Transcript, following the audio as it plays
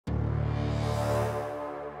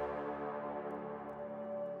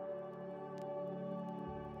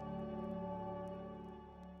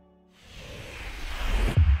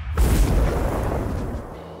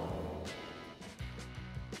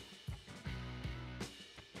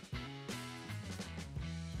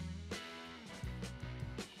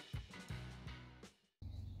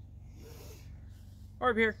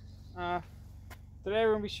Orb here. Today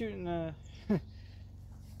we're gonna be shooting a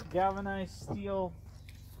galvanized steel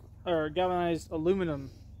or galvanized aluminum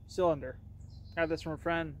cylinder. Got this from a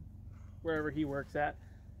friend wherever he works at.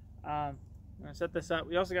 I'm gonna set this up.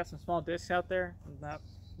 We also got some small discs out there, not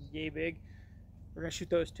yay big. We're gonna shoot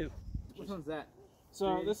those too. Which one's that? So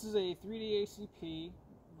 3D? this is a 3D ACP.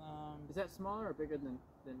 Is that smaller or bigger than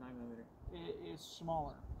 9mm? It is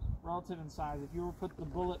smaller, relative in size. If you were to put the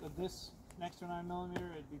bullet of this next to a 9mm,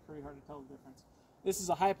 it'd be pretty hard to tell the difference. This is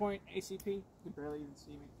a high point ACP. You can barely even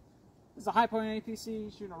see me. This is a high point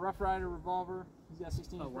APC shooting a Rough Rider revolver. He's got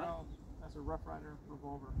 16 barrel. That's a Rough Rider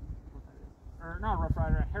revolver. What that is? Or not a Rough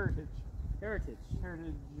Rider, a Heritage. Heritage.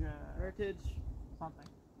 Heritage something.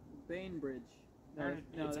 Bainbridge. No,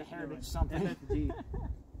 it's a Heritage something. MFG.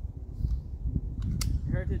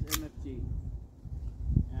 Heritage MFG.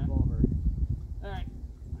 Yeah. Revolver. Alright.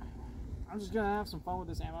 I'm just going to have some fun with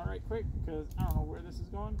this ammo right quick because I don't know where this is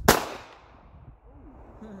going.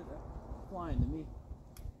 Flying to me.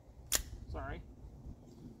 Sorry.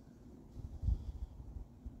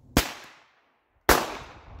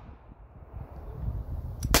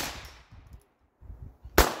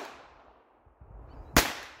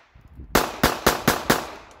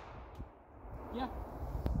 Yeah.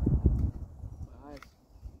 Nice.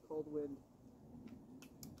 Cold wind.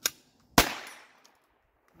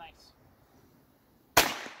 Nice.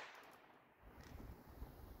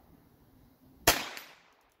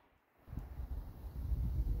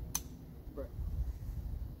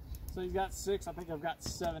 So you've got 6. I think I've got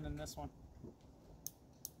 7 in this one.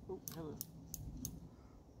 Oh, hello.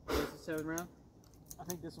 This is 7 round? I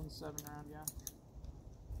think this one's 7 round, yeah.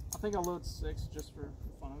 I think I'll load 6 just for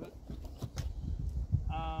fun of it.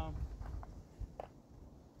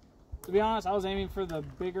 To be honest, I was aiming for the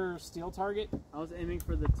bigger steel target. I was aiming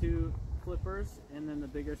for the 2 flippers and then the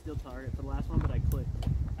bigger steel target for the last one, but I clicked.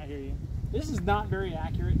 I hear you. This is not very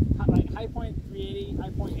accurate. Like high point 380, high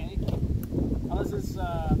point anything. Unless it's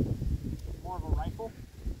more of a rifle.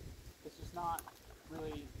 It's just not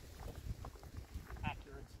really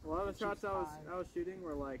accurate. A lot of the shots I was shooting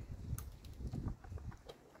were like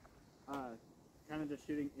kind of just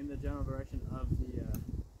shooting in the general direction of the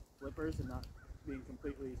flippers and not being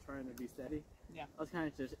completely trying to be steady. Yeah. I was kind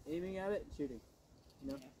of just aiming at it and shooting.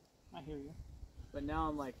 You know? Yeah, I hear you. But now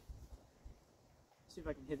I'm like, see if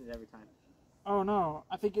I can hit it every time. Oh no,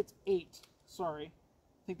 I think it's 8. Sorry.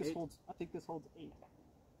 I think this holds 8.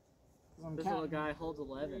 This little guy holds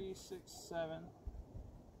 11. 3, 6, 7.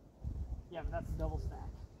 Yeah, but that's a double stack.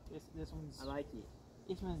 This one's I like it.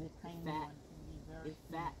 This one's a tiny fat. one. It's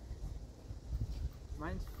fat.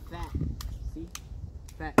 Mine's fat. See?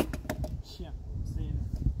 Fat. Yeah, I'm seeing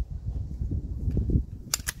it.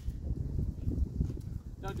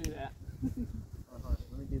 Don't do that.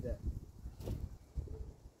 Let me do that.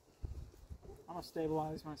 I'm gonna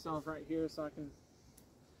stabilize myself right here so I can.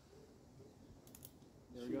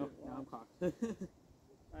 There we go. Now I'm cocked.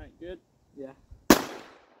 Alright, good? Yeah.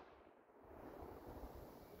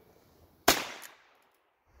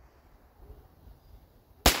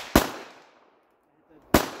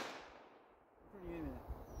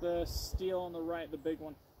 The steel on the right, the big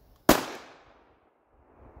one.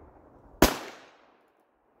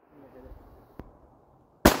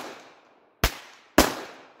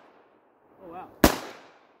 Oh wow.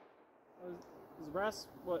 Is the brass?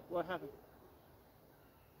 What happened?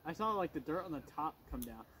 I saw like the dirt on the top come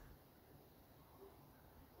down.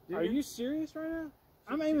 Are you serious right now?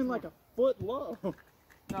 I'm aiming like a foot low. No,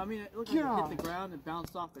 I mean it looked like it hit the ground and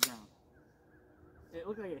bounced off the ground. It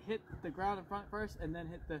looked like it hit the ground in front first and then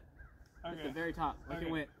hit the very top. Like it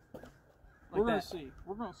went like We're gonna see.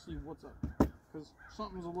 We're gonna see what's up. Because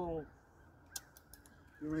something's a little.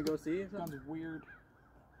 You wanna go see? Sounds weird.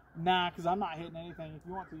 Nah, because I'm not hitting anything. If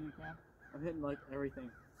you want to, you can. I'm hitting like everything.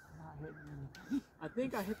 I'm not hitting anything. I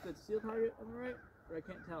think I hit the steel target on the right, but I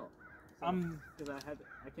can't tell. So, because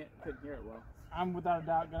couldn't hear it well. I'm without a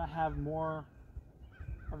doubt gonna have more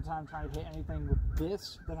of a time trying to hit anything with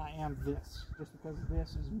this than I am this. Just because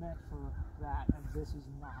this is meant for that and this is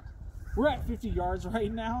not. We're at 50 yards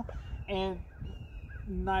right now, and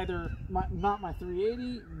not my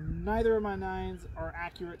 380, neither of my 9s are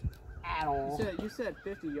accurate at all. You said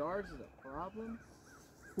 50 yards is a problem?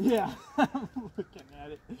 Yeah, I'm looking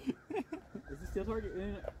at it. Is the steel target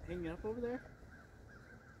hanging up over there?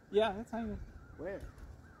 Yeah, it's hanging. Where?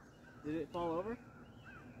 Did it fall over?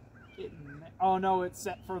 Oh no, it's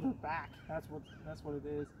set further back. That's what it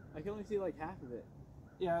is. I can only see like half of it.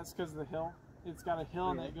 Yeah, it's because of the hill. It's got a hill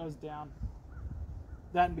and then it goes down.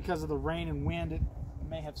 That and because of the rain and wind, it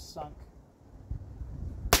may have sunk.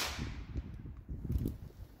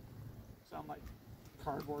 Sound like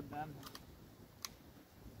cardboard then.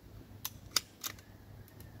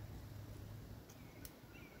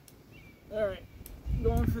 Alright,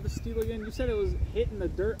 going for the steel again. You said it was hitting the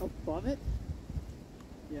dirt above it?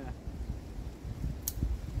 Yeah.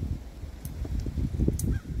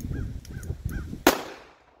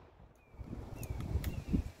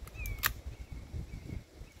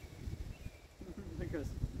 Because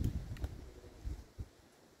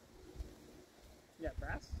yeah,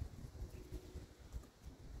 brass?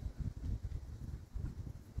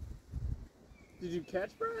 Did you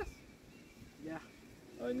catch brass? yeah.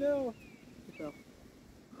 Oh no. So,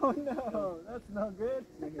 Oh no, that's no good.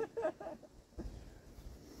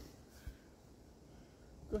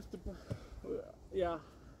 Yeah.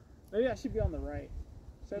 Maybe I should be on the right.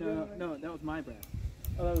 No, that was my brass.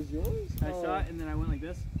 Oh, that was yours? I shot and then I went like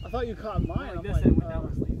this. I thought you caught mine. I went like I'm this and went down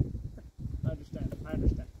my sleeve. I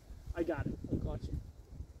understand. I got it. I got you.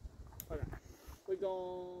 Okay. We're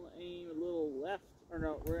going to aim a little left. Or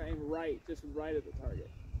no, we're going to aim right. Just right at the target.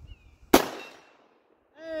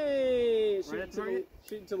 Hey! Right at the target?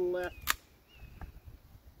 Shooting to the left.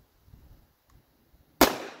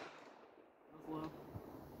 That was low.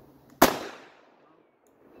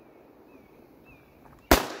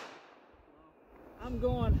 I'm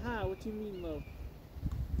going high. What do you mean low?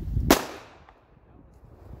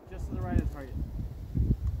 Just to the right of the target.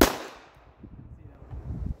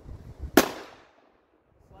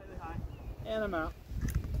 Slightly high. And I'm out.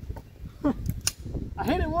 I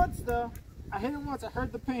hit it once though. I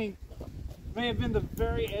heard the ping. May have been the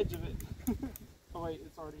very edge of it. Oh wait,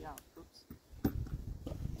 it's already out. Oops.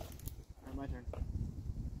 Alright, my turn.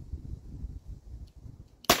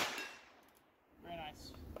 Very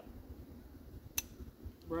nice.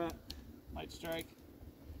 Bruh. Light strike.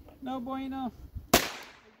 No bueno.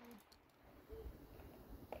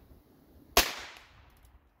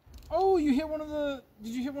 Oh, you hit one of the.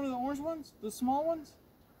 Did you hit one of the orange ones? The small ones?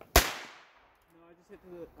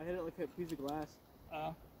 No, I hit it like a piece of glass.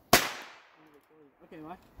 Oh. Okay,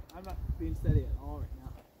 I'm not being steady at all right now.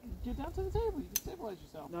 Get down to the table. You can stabilize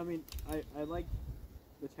yourself. No, I mean, I like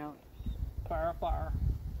the challenge. Fire, fire.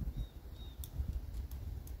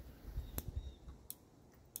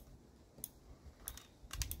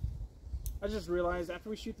 I just realized after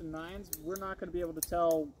we shoot the 9s, we're not going to be able to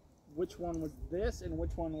tell which one was this and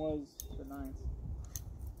which one was the 9s.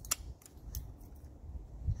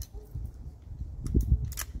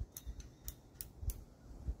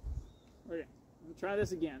 Okay, we'll try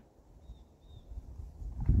this again.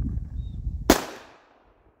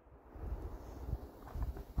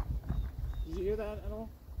 Did you hear that at all?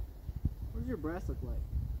 What does your brass look like?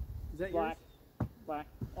 Is that Black. yours? Black.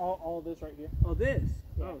 All of this right here. Oh, this?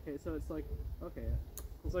 Yeah. Oh, okay, so it's like, okay.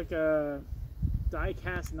 It's like a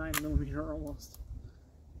die-cast 9mm almost.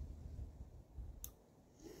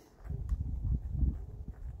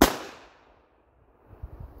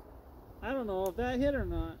 I don't know if that hit or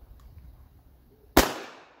not.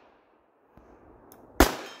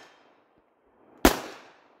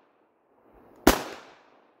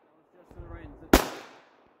 Just to the right and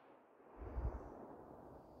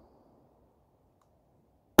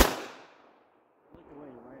looked away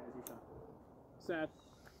right as you shot. Sad.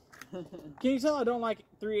 Can you tell I don't like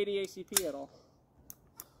 380 ACP at all?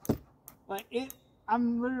 Like it,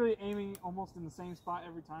 I'm literally aiming almost in the same spot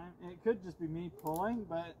every time. And it could just be me pulling,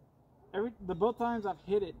 but both times I've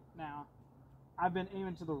hit it now, I've been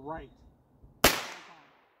aiming to the right.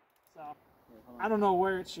 So I don't know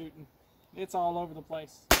where it's shooting. It's all over the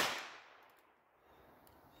place.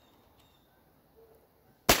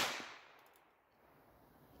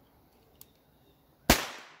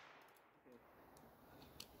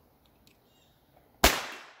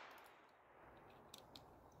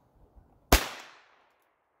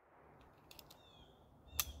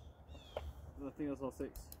 I think that's all 6.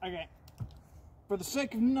 Okay. For the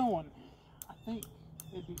sake of knowing, I think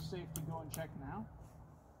it'd be safe to go and check now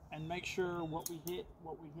and make sure what we hit,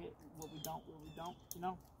 what we don't, you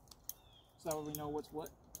know? So that way we know what's what.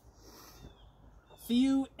 See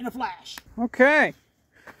you in a flash. Okay.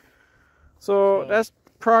 So that's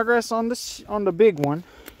progress on this, on the big one.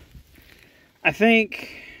 I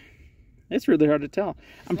think it's really hard to tell.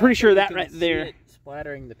 I'm pretty sure that right there,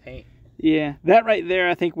 splattering the paint. yeah, that right there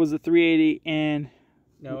I think was the 380. And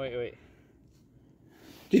no, wait.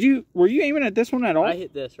 Were you aiming at this one at all? I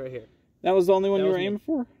hit this right here. That was the only one you were aiming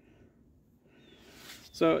for?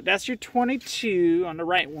 So that's your 22 on the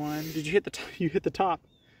right one. Did you hit the top? You hit the top.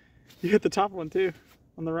 You hit the top one too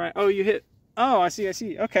on the right. Oh, you hit. Oh, I see.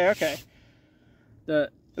 Okay.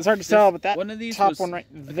 It's hard to tell, but that one of these top was, one right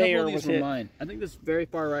there was hit. mine. I think this very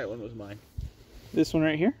far right one was mine. This one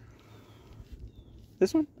right here?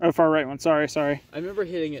 This one? Oh, far right one. Sorry. I remember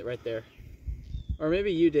hitting it right there. Or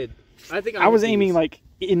maybe you did. I think I was aiming like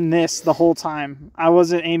in this the whole time. I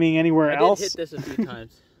wasn't aiming anywhere else. I did hit this a few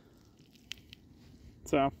times.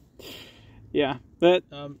 So, yeah. But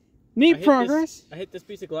neat progress. I hit this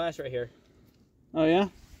piece of glass right here. Oh, yeah?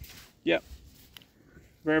 Yep.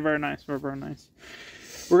 Very, very nice. Very, very nice.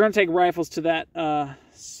 We're going to take rifles to that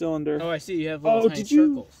cylinder. Oh, I see. You have little tiny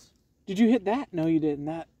circles. Did you hit that? No, you didn't.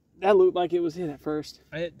 That looked like it was hit at first.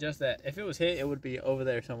 I hit just that. If it was hit, it would be over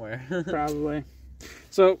there somewhere. Probably.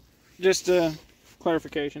 So, just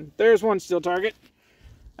clarification. There's one steel target.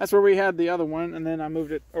 That's where we had the other one, and then I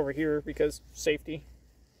moved it over here because safety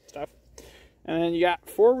stuff. And then you got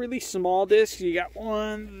 4 really small discs. You got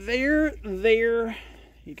one there.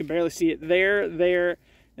 You can barely see it there,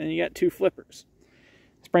 and you got 2 flippers.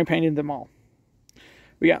 Spray painted them all.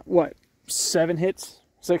 We got, what, 7 hits?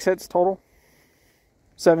 6 hits total?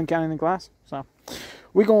 7 counting the glass. So,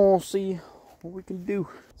 we're going to see what we can do.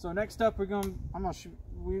 So, next up, I'm going to shoot,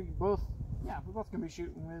 we're both going to be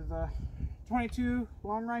shooting with 22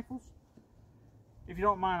 long rifles. If you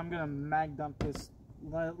don't mind, I'm going to mag dump this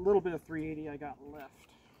little bit of 380 I got left.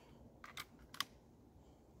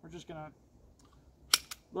 We're just going to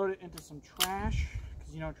load it into some trash,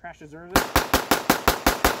 because you know trash deserves it.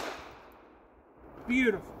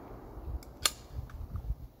 Beautiful.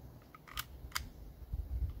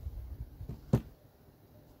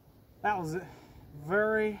 That was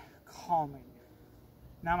very calming.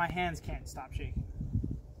 Now my hands can't stop shaking.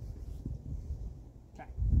 Okay.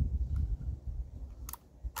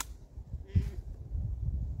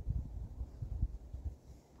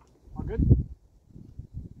 All good?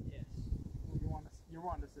 Yes. You're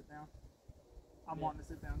wanting to sit down? I'm wanting to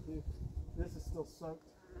sit down too. This is still soaked.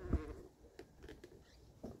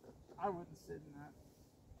 I wouldn't sit in that.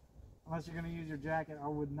 Unless you're going to use your jacket, I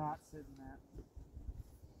would not sit in that.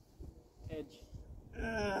 Edge.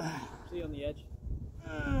 See on the edge?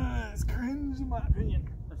 It's cringe in my opinion.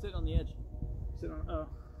 I'm sitting on the edge. Oh,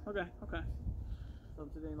 okay. So I'm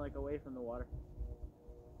sitting like away from the water.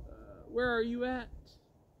 Where are you at?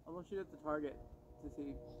 I'm gonna shoot at the target to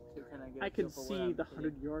see can I get. I can see the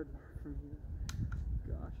 100-yard mark from here.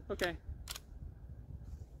 Gosh. Okay.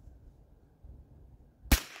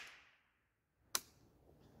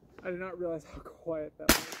 I did not realize how quiet that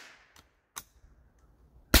was.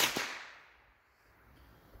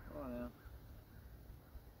 Oh yeah.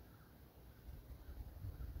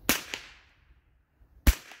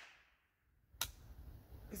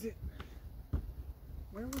 Is it?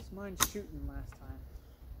 Where was mine shooting last time?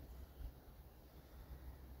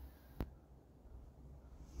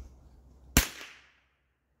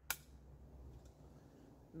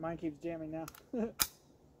 Mine keeps jamming now.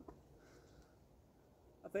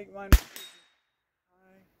 I think mine is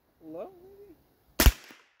high, low maybe?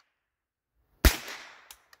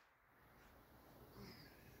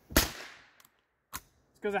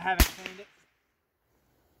 It's because I haven't cleaned it.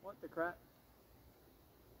 What the crap?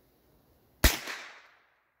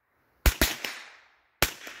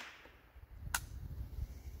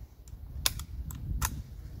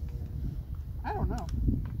 I don't know.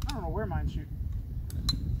 I don't know where mine's shooting.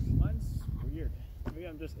 Mine's weird. Maybe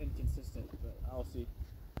I'm just inconsistent, but I'll see.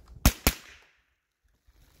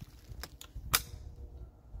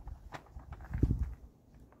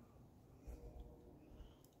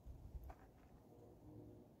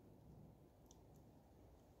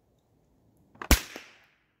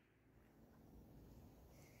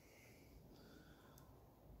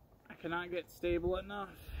 I cannot get stable enough,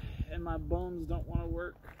 and my bones don't want to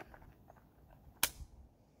work.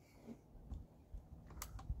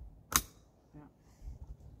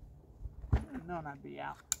 No, I'd be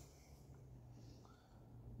out.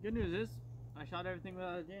 Good news is, I shot everything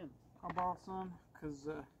without a jam. I'll borrow some, because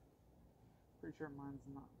pretty sure mine's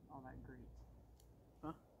not all that great.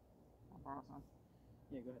 Huh? I'll borrow some.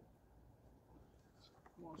 Yeah, go ahead.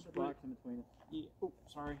 Come on, Put the box in between us. Yeah. Oh,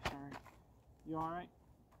 sorry. You alright?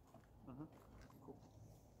 Uh-huh. Cool.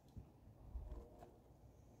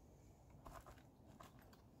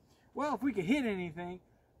 Well, if we could hit anything,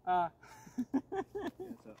 Yeah, so, well, I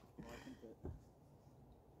think that...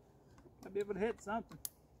 I'd be able to hit something.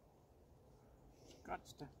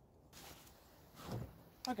 Gotcha.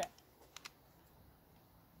 Okay.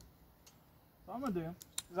 What I'm going to do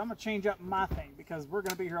is I'm going to change up my thing because we're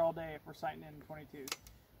going to be here all day if we're sighting in 22.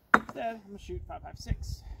 Instead, I'm going to shoot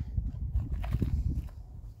 5.56.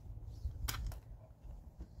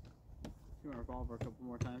 You want to revolve a couple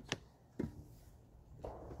more times?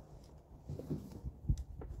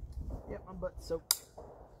 Yep, my butt's soaked.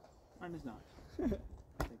 Mine is not.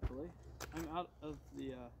 Thankfully. I'm out of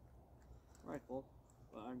the rifle.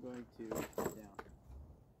 Well, I'm going to put it down.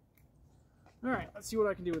 All right, let's see what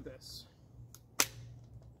I can do with this.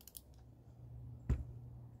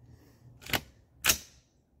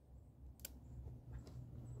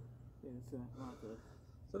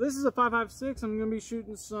 So this is a 5.56. I'm going to be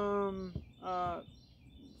shooting some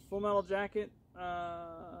Full Metal Jacket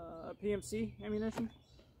PMC ammunition.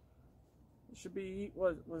 It should be,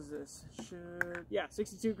 what is this? Yeah,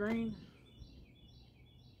 62 grain.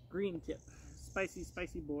 Green tip. Spicy,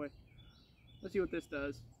 spicy boy. Let's see what this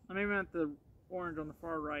does. I'm aiming at the orange on the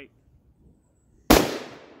far right.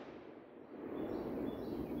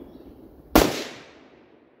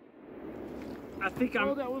 I think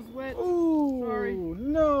Oh, that was wet. Ooh, sorry.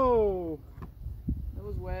 No. That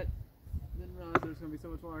was wet. Didn't realize there was going to be so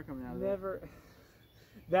much water coming out of it. Never.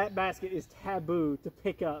 That basket is taboo to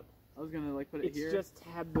pick up. I was going to like put it here. It's just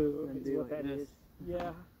taboo is what like that is.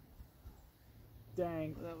 Yeah.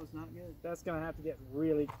 Dang. Well, that was not good. That's going to have to get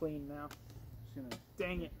really clean now. Just gonna...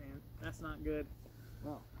 Dang it, man. That's not good.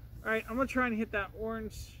 Well. Alright, I'm going to try and hit that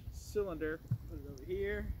orange cylinder. Put it over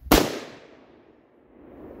here.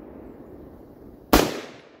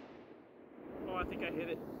 Oh, I think I hit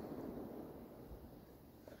it.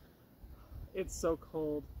 It's so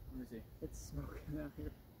cold. Let me see. It's smoking out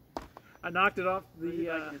here. I knocked it off the.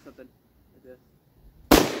 Something like this.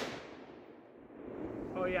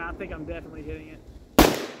 Oh yeah, I think I'm definitely hitting it.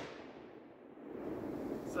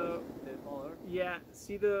 So. Did it fall over? Yeah.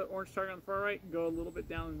 See the orange target on the far right? Go a little bit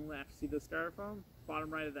down and left. See the styrofoam? Bottom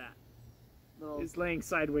right of that. No. It's laying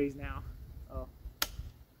sideways now. Oh.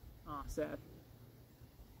 Oh, sad.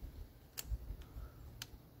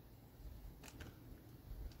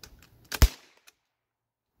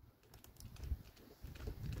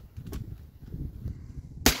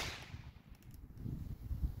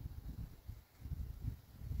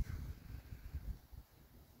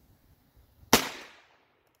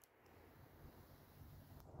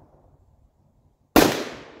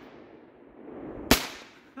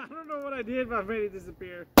 I don't know what I did, but I made it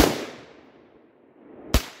disappear. Ooh,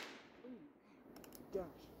 gosh.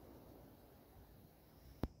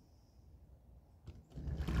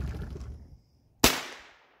 Let's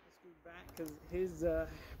go back because his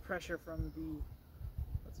pressure from the,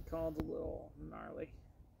 what's it called, a little gnarly.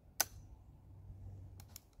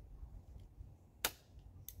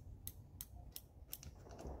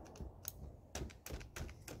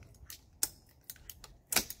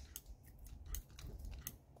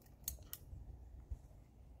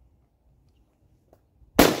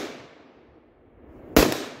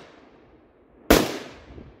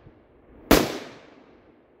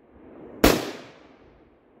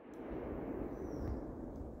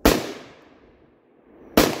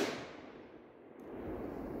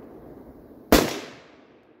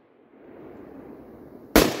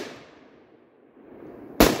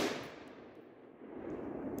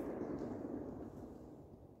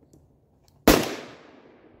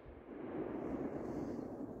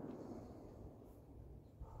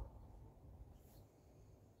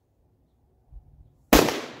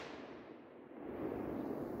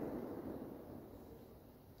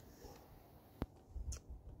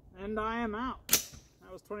 And I am out.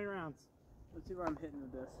 That was 20 rounds. Let's see where I'm hitting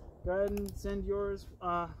with this. Go ahead and send yours.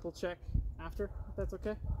 We'll check after, if that's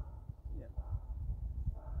okay. Yeah.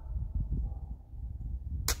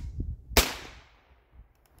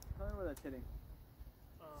 Tell me where that's hitting.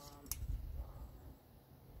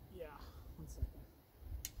 Yeah, 1 second.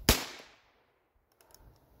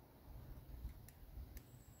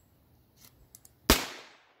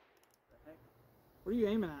 The heck? What are you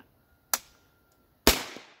aiming at?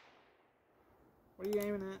 What are you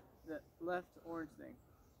aiming at? The left orange thing.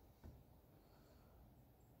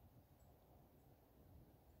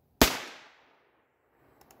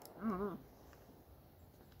 I don't know.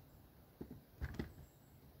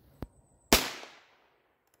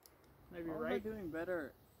 Maybe you're right. Am I doing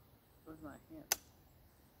better with my hand?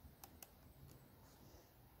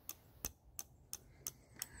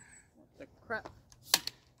 What the crap? So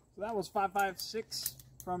that was 5.56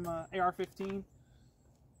 from AR-15.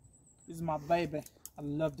 This is my baby. I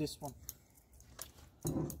love this one.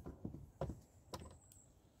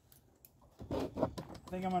 I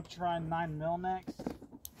think I'm going to try 9mm next,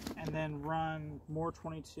 and then run more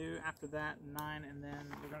 22 after that, 9, and then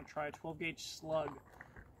we're going to try a 12-gauge Slug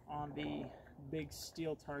on the big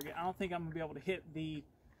steel target. I don't think I'm going to be able to hit the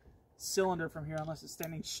cylinder from here unless it's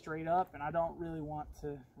standing straight up, and I don't really want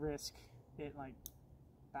to risk it like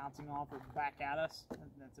bouncing off or back at us.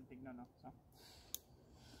 That's a big no-no. So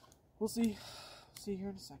we'll see. See you here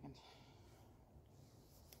in a second.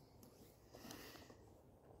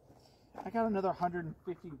 I got another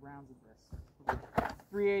 150 rounds of this.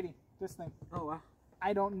 380. This thing. Oh wow.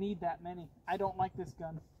 I don't need that many. I don't like this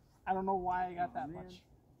gun. I don't know why I got that much.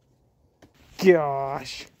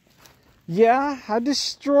 Gosh. Yeah, I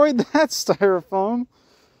destroyed that styrofoam.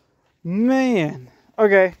 Man.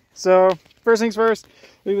 Okay, so first things first,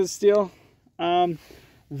 leave it steel.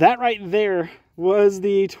 That right there was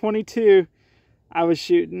the 22 I was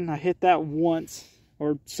shooting. I hit that once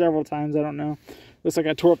or several times, I don't know. Looks like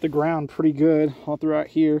I tore up the ground pretty good all throughout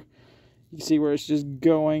here. You can see where it's just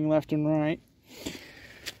going left and right.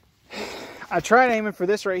 I tried aiming for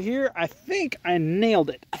this right here. I think I nailed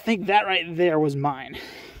it. I think that right there was mine.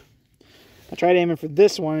 I tried aiming for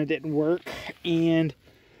this one. It didn't work. And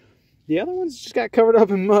the other ones just got covered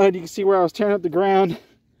up in mud. You can see where I was tearing up the ground.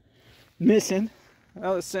 Missing.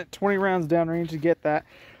 I was sent 20 rounds downrange to get that.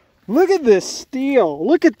 Look at this steel.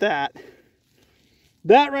 Look at that.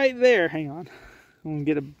 That right there. Hang on. I'm going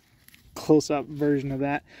to get a close-up version of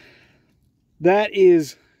that. That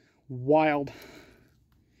is wild.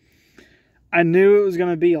 I knew it was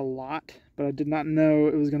going to be a lot, but I did not know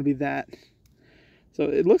it was going to be that. So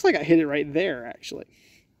it looks like I hit it right there, actually.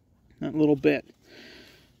 That little bit.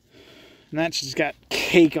 And that's just got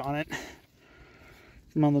cake on it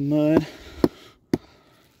from on the mud.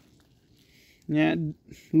 Yeah,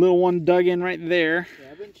 little one dug in right there.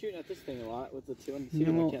 Yeah, I've been shooting at this thing a lot with the 2 and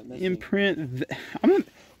I kept missing. Imprint.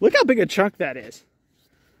 Look how big a chunk that is.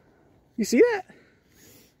 You see that?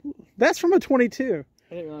 That's from a 22.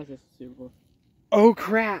 I didn't realize this was super cool. Oh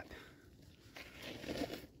crap!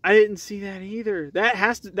 I didn't see that either.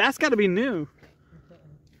 That's got to be new.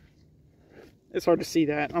 It's hard to see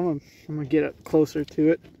that. I'm gonna get up closer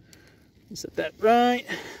to it. Set that right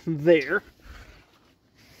there.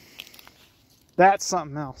 That's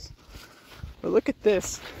something else. But look at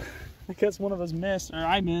this. I guess one of us missed, or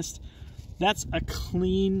I missed. That's a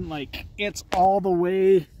clean, like, it's all the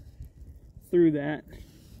way through that.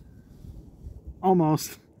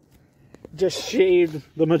 Almost. Just shaved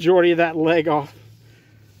the majority of that leg off.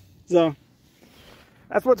 So,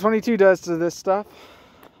 that's what 22 does to this stuff.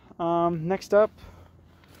 Next up,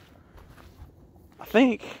 I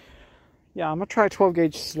think, yeah, I'm going to try a 12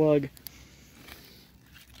 gauge slug.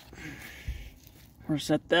 We're going to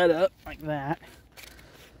set that up like that.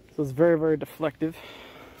 So it's very, very deflective.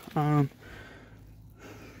 Yeah,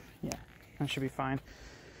 that should be fine.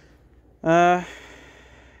 Yeah,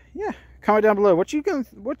 comment down below what you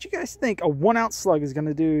guys think a 1 ounce slug is going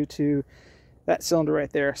to do to that cylinder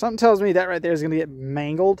right there. Something tells me that right there is going to get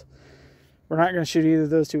mangled. We're not going to shoot either of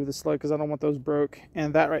those two with the slug because I don't want those broke.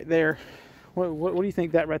 And that right there, what do you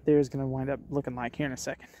think that right there is going to wind up looking like here in a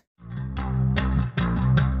second?